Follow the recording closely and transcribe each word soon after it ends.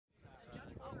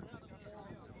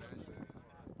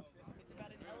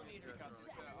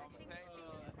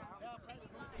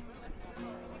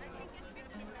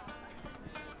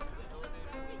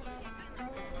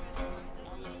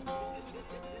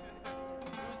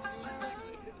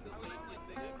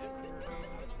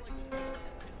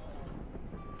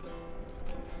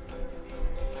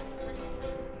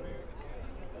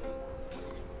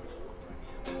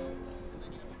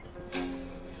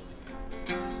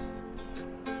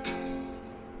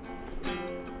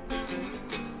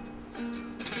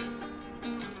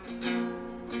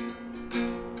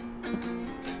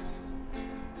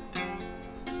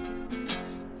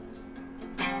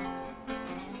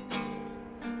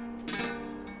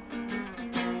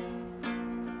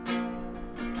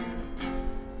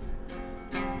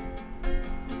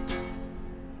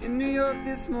work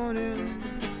this morning,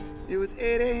 it was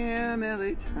 8 a.m.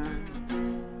 LA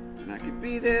time, and I could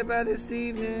be there by this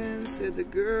evening, said the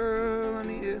girl on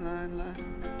the airline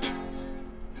line.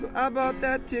 So I bought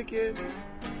that ticket,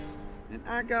 and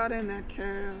I got in that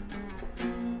cab,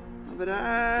 but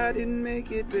I didn't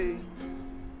make it, babe,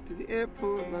 to the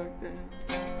airport like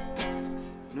that.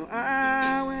 No,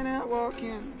 I went out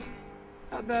walking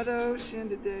out by the ocean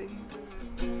today.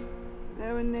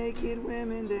 There were naked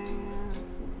women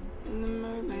dancing in the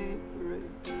mermaid parade.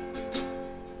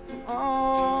 And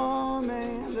oh,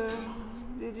 Amanda,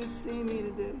 did you see me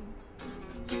today?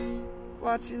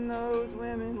 Watching those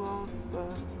women waltz by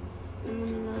in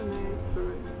the mermaid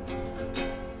parade.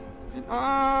 And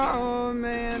oh,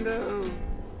 Amanda,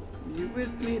 are you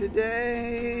with me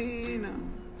today? No,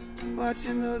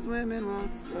 watching those women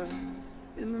waltz by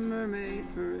in the mermaid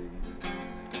parade.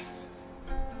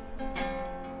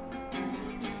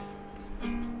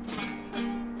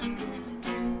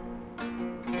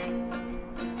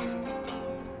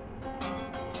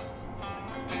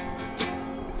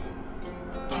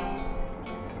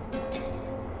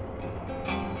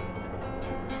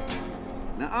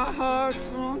 Now our hearts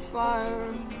were on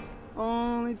fire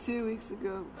only 2 weeks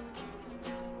ago,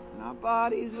 and our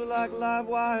bodies were like live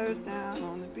wires down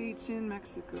on the beach in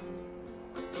Mexico.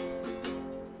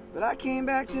 But I came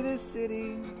back to this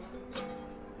city,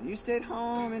 and you stayed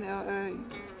home in LA,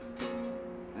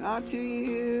 and our 2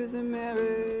 years of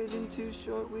marriage in 2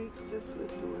 short weeks just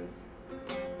slipped away.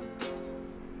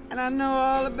 And I know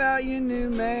all about your new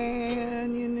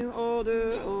man, your new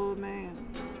older old man.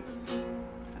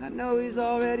 I know he's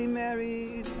already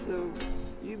married, so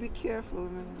you be careful,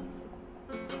 man.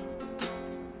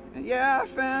 And yeah, I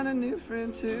found a new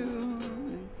friend too.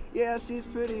 And yeah, she's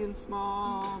pretty and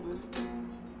small, but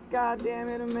God damn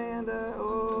it, Amanda,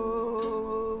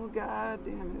 oh, God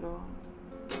damn it all.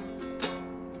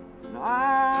 No,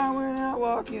 I went out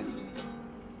walking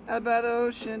out by the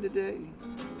ocean today,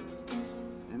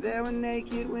 and there were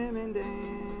naked women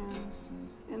dancing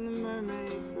in the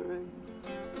mermaid parade.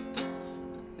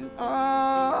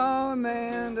 Oh,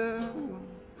 Amanda,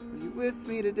 are you with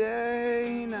me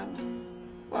today? Now,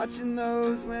 watching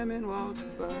those women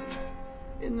waltz by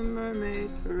in the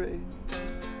mermaid parade.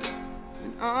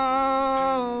 And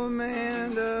oh,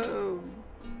 Amanda, oh,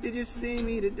 did you see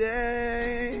me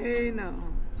today? No,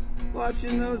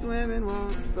 watching those women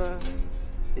waltz by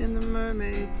in the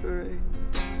mermaid parade.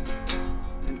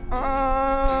 And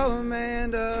oh,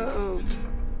 Amanda, oh,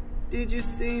 did you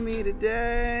see me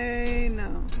today?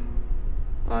 No,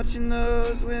 watching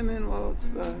those women waltz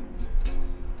by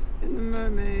in the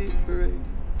mermaid parade.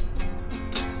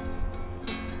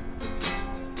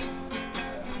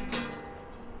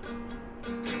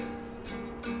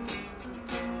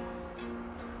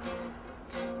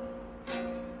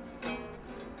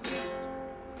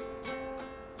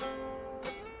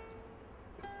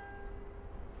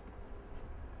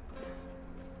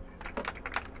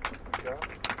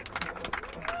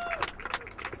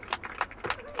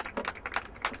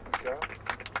 Yeah.